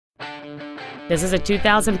This is a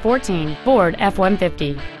 2014 Ford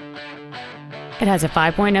F-150. It has a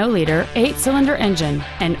 5.0-liter, 8-cylinder engine,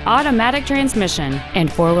 an automatic transmission, and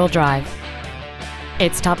 4-wheel drive.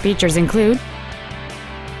 Its top features include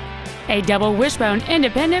a double wishbone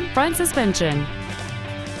independent front suspension,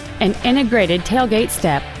 an integrated tailgate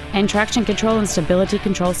step, and traction control and stability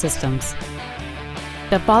control systems.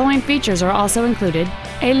 The following features are also included: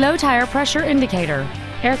 a low tire pressure indicator,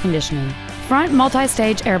 air conditioning, front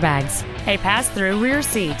multi-stage airbags, a pass-through rear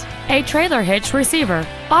seat, a trailer hitch receiver,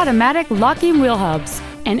 automatic locking wheel hubs,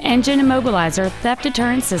 an engine immobilizer theft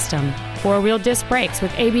deterrent system, 4-wheel disc brakes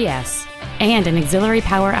with ABS, and an auxiliary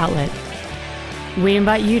power outlet. We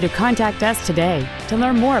invite you to contact us today to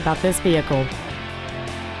learn more about this vehicle.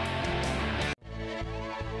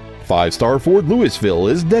 5-Star Ford Lewisville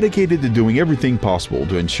is dedicated to doing everything possible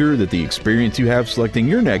to ensure that the experience you have selecting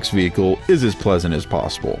your next vehicle is as pleasant as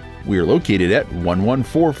possible. We are located at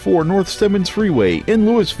 1144 North Stemmons Freeway in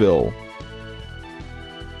Lewisville.